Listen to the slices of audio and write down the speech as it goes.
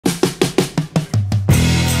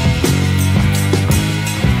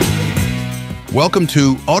Welcome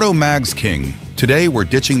to AutomagzKing. Today we're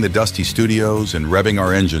ditching the dusty studios and revving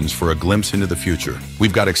our engines for a glimpse into the future.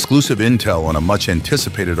 We've got exclusive intel on a much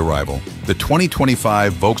anticipated arrival, the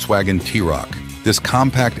 2025 Volkswagen T-Roc. This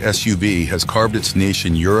compact SUV has carved its niche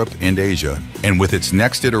in Europe and Asia, and with its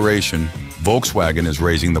next iteration, Volkswagen is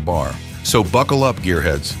raising the bar. So buckle up,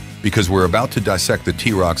 gearheads, because we're about to dissect the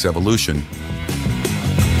T-Roc's evolution.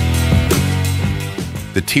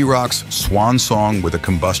 The T-Roc's swan song with a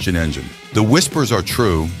combustion engine. The whispers are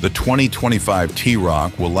true, the 2025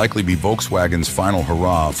 T-Roc will likely be Volkswagen's final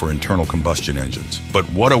hurrah for internal combustion engines. But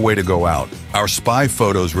what a way to go out. Our spy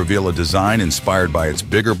photos reveal a design inspired by its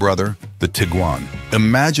bigger brother, the Tiguan.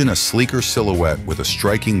 Imagine a sleeker silhouette with a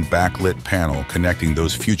striking backlit panel connecting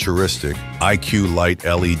those futuristic IQ light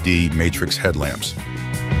LED matrix headlamps.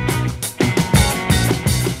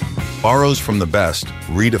 Borrows from the best,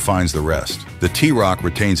 redefines the rest. The T-Roc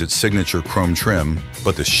retains its signature chrome trim,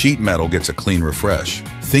 but the sheet metal gets a clean refresh.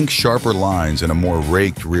 Think sharper lines and a more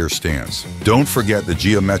raked rear stance. Don't forget the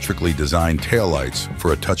geometrically designed taillights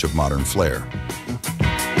for a touch of modern flair.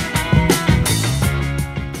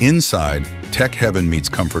 Inside, tech heaven meets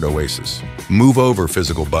comfort oasis. Move over,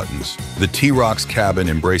 physical buttons. The T-Roc's cabin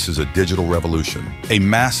embraces a digital revolution. A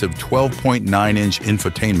massive 12.9-inch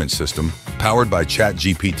infotainment system, powered by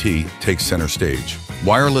ChatGPT, takes center stage.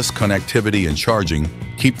 Wireless connectivity and charging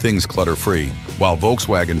keep things clutter-free, while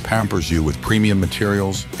Volkswagen pampers you with premium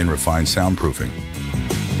materials and refined soundproofing.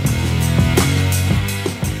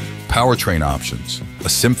 Powertrain options, a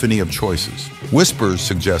symphony of choices. Whispers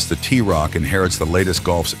suggest the T-Roc inherits the latest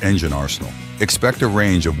Golf's engine arsenal. Expect a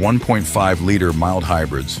range of 1.5-liter mild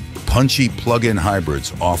hybrids, punchy plug-in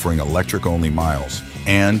hybrids offering electric-only miles,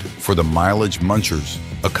 and, for the mileage munchers,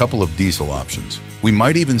 a couple of diesel options. We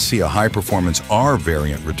might even see a high-performance R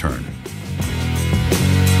variant return.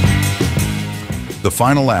 The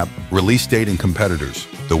final lap, release date and competitors.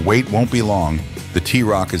 The wait won't be long. The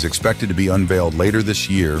T-Roc is expected to be unveiled later this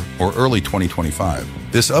year or early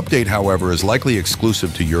 2025. This update, however, is likely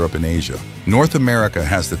exclusive to Europe and Asia. North America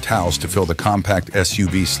has the towels to fill the compact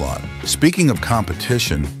SUV slot. Speaking of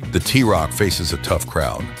competition, the T-Roc faces a tough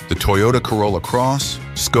crowd. The Toyota Corolla Cross,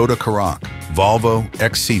 Skoda Karoq, Volvo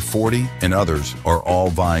XC40, and others are all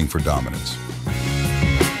vying for dominance.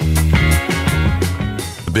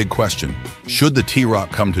 The big question, should the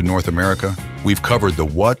T-Roc come to North America? We've covered the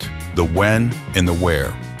what, the when, and the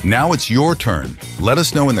where. Now it's your turn. Let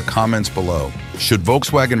us know in the comments below. Should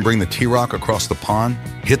Volkswagen bring the T-Roc across the pond?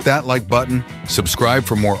 Hit that like button, subscribe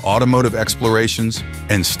for more automotive explorations,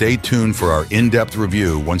 and stay tuned for our in-depth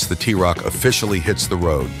review once the T-Roc officially hits the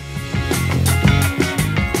road.